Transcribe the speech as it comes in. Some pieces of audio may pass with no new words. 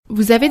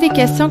Vous avez des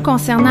questions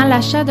concernant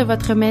l'achat de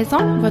votre maison,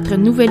 votre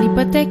nouvelle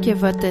hypothèque,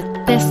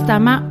 votre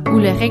testament ou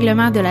le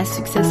règlement de la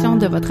succession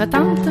de votre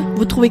tante?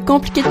 Vous trouvez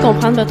compliqué de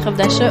comprendre votre offre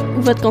d'achat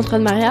ou votre contrat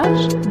de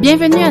mariage?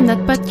 Bienvenue à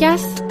notre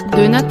podcast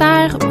Deux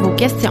notaires, vos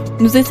questions.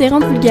 Nous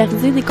essaierons de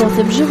vulgariser des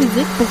concepts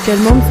juridiques pour que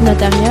le monde du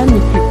notariat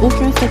n'ait plus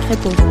aucun secret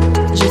pour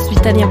vous. Je suis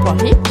Tania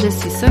Poirier. Je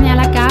suis Sonia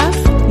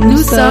Lacasse. Nous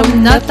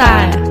sommes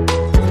notaires.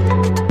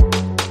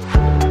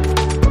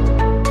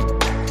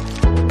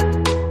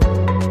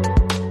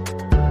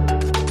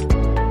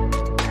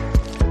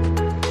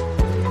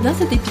 Dans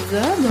cet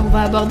épisode, on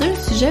va aborder un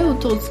sujet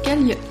autour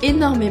duquel il y a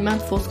énormément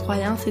de fausses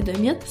croyances et de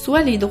mythes,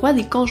 soit les droits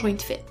des conjoints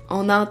de fait.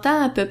 On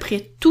entend à peu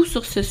près tout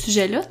sur ce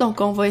sujet-là,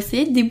 donc on va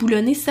essayer de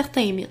déboulonner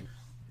certains mythes.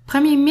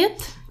 Premier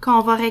mythe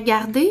qu'on va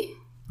regarder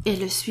est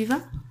le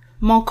suivant.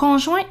 Mon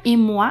conjoint et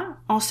moi,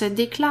 on se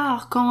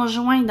déclare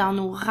conjoints dans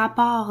nos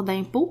rapports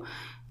d'impôts,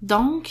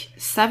 donc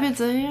ça veut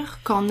dire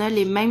qu'on a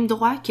les mêmes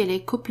droits que les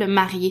couples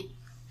mariés.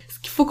 Ce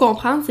qu'il faut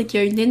comprendre, c'est qu'il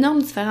y a une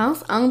énorme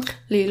différence entre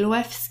les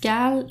lois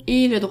fiscales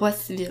et le droit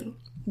civil.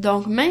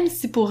 Donc, même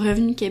si pour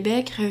Revenu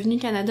Québec, Revenu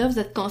Canada, vous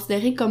êtes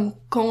considérés comme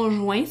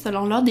conjoints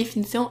selon leur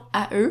définition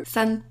à eux,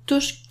 ça ne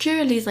touche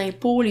que les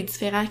impôts, les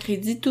différents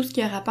crédits, tout ce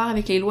qui a rapport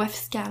avec les lois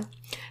fiscales.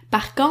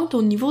 Par contre,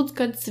 au niveau du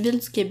Code civil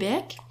du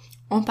Québec,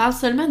 on parle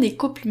seulement des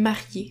couples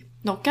mariés.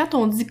 Donc, quand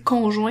on dit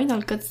conjoint dans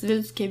le Code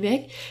civil du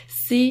Québec,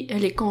 c'est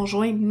les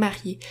conjoints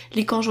mariés.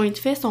 Les conjoints de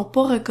fait sont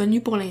pas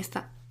reconnus pour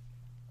l'instant.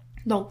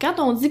 Donc, quand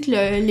on dit que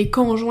les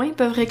conjoints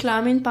peuvent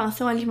réclamer une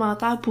pension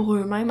alimentaire pour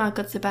eux-mêmes en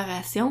cas de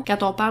séparation,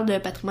 quand on parle de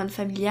patrimoine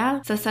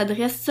familial, ça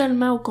s'adresse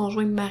seulement aux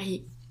conjoints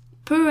mariés.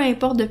 Peu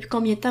importe depuis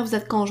combien de temps vous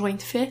êtes conjoint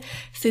de fait,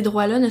 ces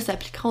droits-là ne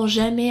s'appliqueront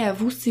jamais à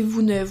vous si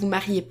vous ne vous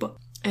mariez pas.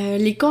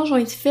 Les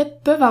conjoints de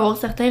fait peuvent avoir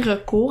certains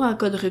recours en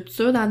cas de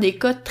rupture dans des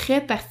cas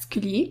très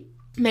particuliers.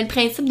 Mais le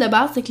principe de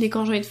base, c'est que les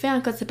conjoints de fait,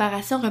 en cas de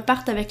séparation,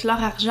 repartent avec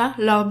leur argent,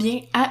 leurs biens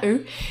à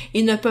eux,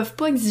 et ne peuvent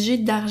pas exiger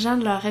d'argent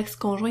de leur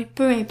ex-conjoint,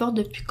 peu importe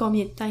depuis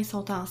combien de temps ils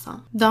sont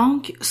ensemble.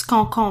 Donc, ce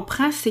qu'on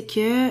comprend, c'est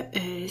que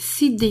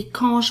si des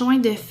conjoints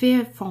de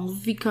fait font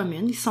vie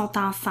commune, ils sont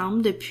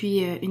ensemble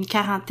depuis une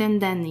quarantaine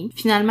d'années,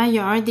 finalement, il y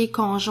a un des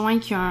conjoints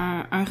qui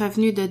a un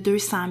revenu de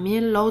 200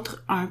 000,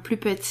 l'autre un plus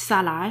petit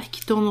salaire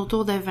qui tourne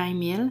autour de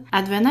 20 000.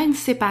 Advenant une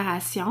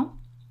séparation,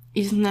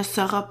 il ne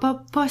sera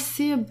pas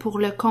possible pour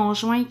le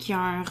conjoint qui a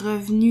un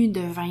revenu de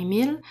 20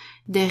 000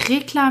 de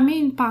réclamer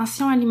une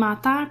pension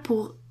alimentaire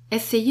pour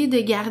essayer de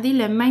garder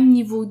le même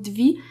niveau de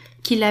vie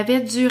qu'il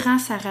avait durant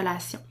sa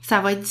relation.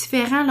 Ça va être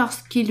différent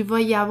lorsqu'il va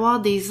y avoir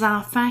des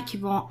enfants qui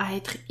vont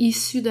être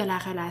issus de la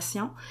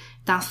relation.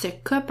 Dans ce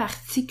cas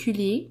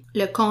particulier,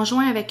 le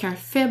conjoint avec un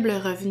faible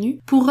revenu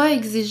pourra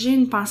exiger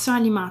une pension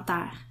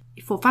alimentaire.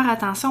 Il faut faire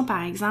attention,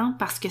 par exemple,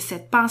 parce que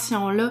cette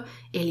pension-là,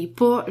 elle est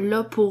pas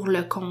là pour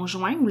le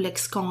conjoint ou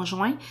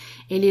l'ex-conjoint,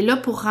 elle est là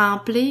pour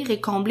remplir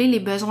et combler les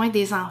besoins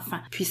des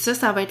enfants. Puis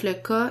ça va être le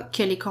cas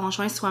que les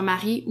conjoints soient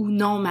mariés ou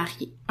non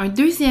mariés. Un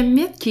deuxième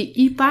mythe qui est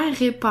hyper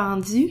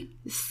répandu,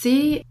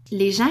 c'est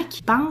les gens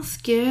qui pensent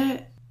que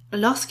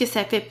lorsque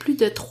ça fait plus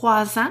de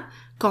 3 ans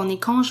qu'on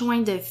est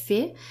conjoint de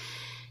fait,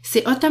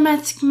 c'est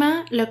automatiquement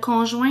le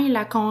conjoint et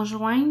la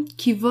conjointe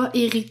qui va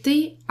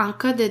hériter en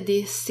cas de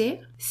décès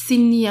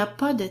s'il n'y a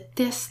pas de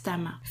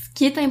testament. Ce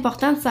qui est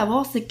important de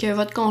savoir, c'est que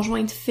votre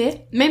conjoint de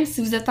fait, même si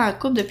vous êtes en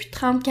couple depuis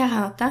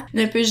 30-40 ans,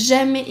 ne peut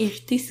jamais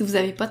hériter si vous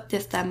n'avez pas de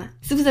testament.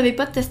 Si vous n'avez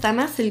pas de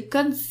testament, c'est le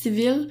code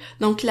civil,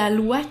 donc la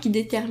loi qui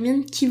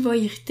détermine qui va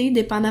hériter,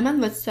 dépendamment de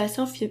votre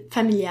situation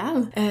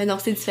familiale. Donc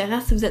c'est différent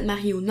si vous êtes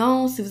marié ou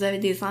non, si vous avez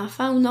des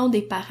enfants ou non,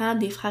 des parents,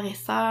 des frères et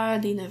sœurs,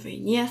 des neveux et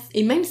nièces.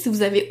 Et même si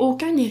vous avez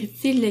aucun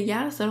héritier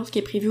légal, selon ce qui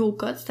est prévu au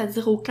code,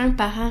 c'est-à-dire aucun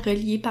parent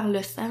relié par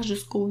le sang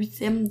jusqu'au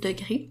 8e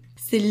degré,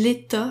 c'est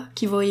l'État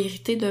qui va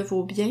hériter de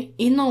vos biens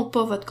et non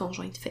pas votre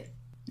conjoint de fait.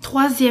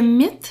 Troisième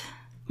mythe,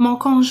 mon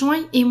conjoint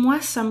et moi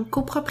sommes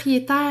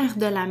copropriétaires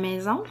de la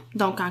maison,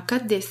 donc en cas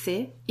de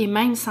décès et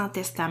même sans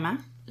testament,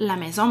 la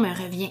maison me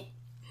revient.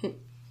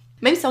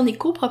 Même si on est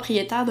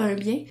copropriétaire d'un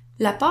bien,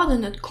 la part de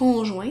notre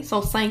conjoint,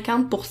 son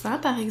 50%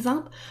 par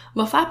exemple,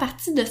 va faire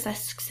partie de sa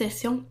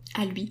succession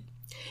à lui.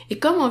 Et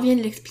comme on vient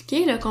de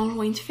l'expliquer, le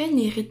conjoint de fait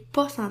n'hérite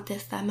pas sans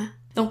testament.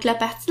 Donc, la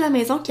partie de la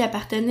maison qui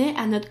appartenait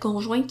à notre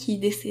conjoint qui est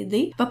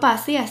décédé va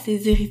passer à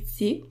ses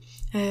héritiers,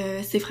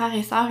 ses frères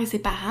et sœurs et ses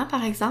parents,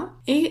 par exemple,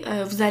 et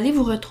vous allez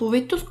vous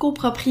retrouver tous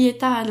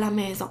copropriétaires de la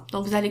maison.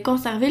 Donc, vous allez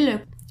conserver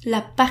la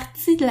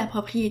partie de la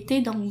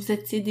propriété dont vous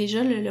étiez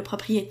déjà le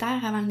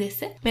propriétaire avant le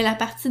décès, mais la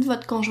partie de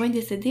votre conjoint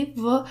décédé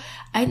va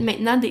être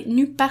maintenant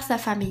détenue par sa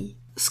famille.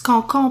 Ce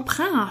qu'on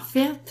comprend, en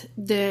fait,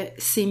 de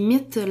ces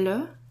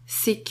mythes-là,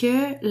 c'est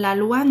que la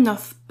loi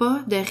n'offre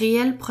pas de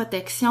réelle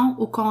protection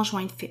aux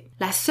conjoints de fait.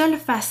 La seule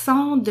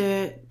façon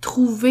de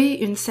trouver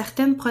une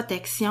certaine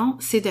protection,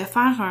 c'est de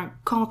faire un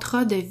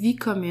contrat de vie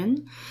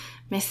commune.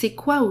 Mais c'est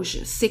quoi au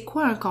juste? C'est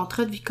quoi un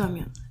contrat de vie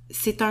commune?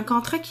 C'est un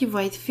contrat qui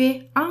va être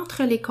fait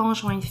entre les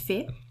conjoints de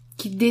fait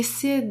qui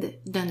décident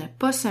de ne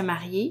pas se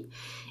marier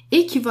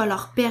et qui va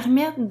leur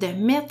permettre de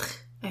mettre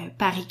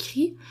par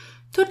écrit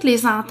toutes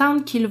les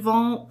ententes qu'ils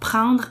vont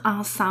prendre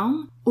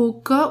ensemble au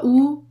cas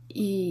où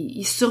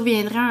il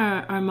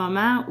surviendrait un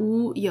moment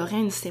où il y aurait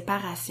une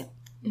séparation.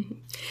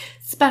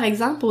 Si par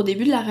exemple, au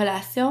début de la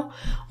relation,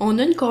 on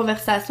a une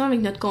conversation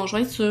avec notre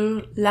conjoint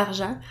sur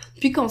l'argent,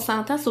 puis qu'on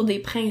s'entend sur des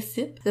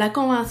principes, la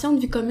convention de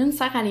vie commune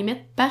sert à les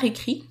mettre par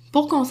écrit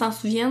pour qu'on s'en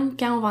souvienne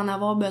quand on va en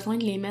avoir besoin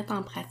de les mettre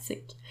en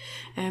pratique.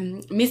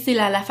 Mais c'est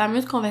la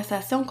fameuse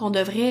conversation qu'on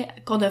devrait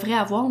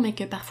avoir, mais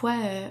que parfois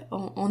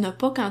on n'a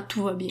pas quand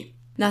tout va bien.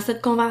 Dans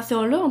cette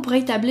convention-là, on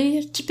pourrait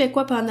établir qui paie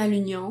quoi pendant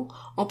l'union,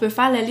 on peut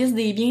faire la liste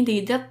des biens et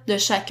des dettes de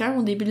chacun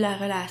au début de la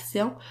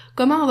relation,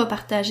 comment on va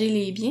partager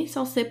les biens si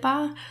on se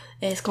sépare,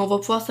 est-ce qu'on va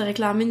pouvoir se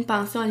réclamer une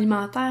pension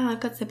alimentaire en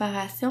cas de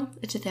séparation,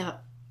 etc.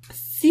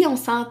 Si on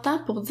s'entend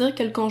pour dire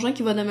que le conjoint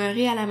qui va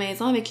demeurer à la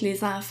maison avec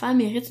les enfants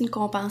mérite une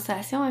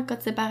compensation en cas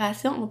de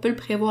séparation, on peut le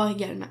prévoir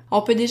également.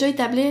 On peut déjà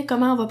établir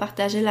comment on va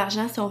partager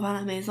l'argent si on vend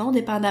la maison,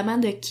 dépendamment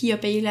de qui a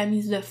payé la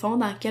mise de fonds,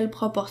 dans quelle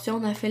proportion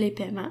on a fait les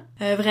paiements.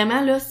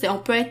 Vraiment, là, on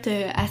peut être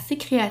assez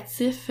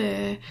créatif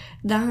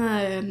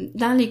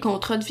dans les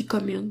contrats de vie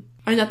commune.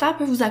 Un notaire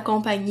peut vous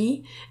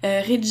accompagner,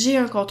 rédiger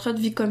un contrat de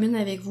vie commune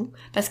avec vous,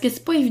 parce que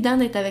c'est pas évident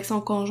d'être avec son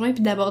conjoint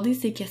puis d'aborder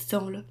ces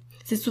questions-là.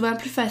 C'est souvent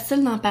plus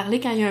facile d'en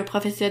parler quand il y a un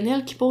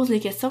professionnel qui pose les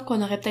questions qu'on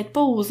n'aurait peut-être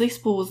pas osé se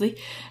poser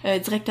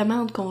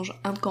directement entre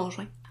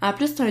conjoints. En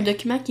plus, c'est un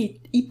document qui est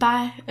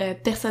hyper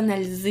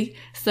personnalisé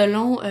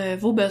selon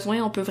vos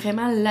besoins. On peut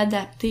vraiment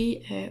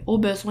l'adapter aux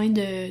besoins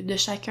de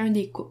chacun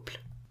des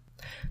couples.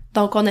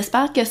 Donc, on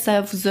espère que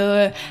ça vous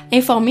a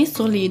informé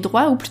sur les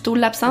droits, ou plutôt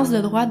l'absence de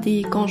droits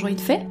des conjoints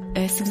de fait.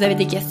 Si vous avez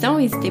des questions,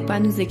 n'hésitez pas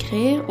à nous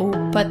écrire au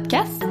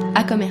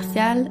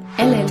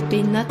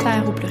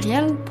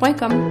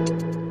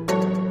podcast@llpnotaire.com.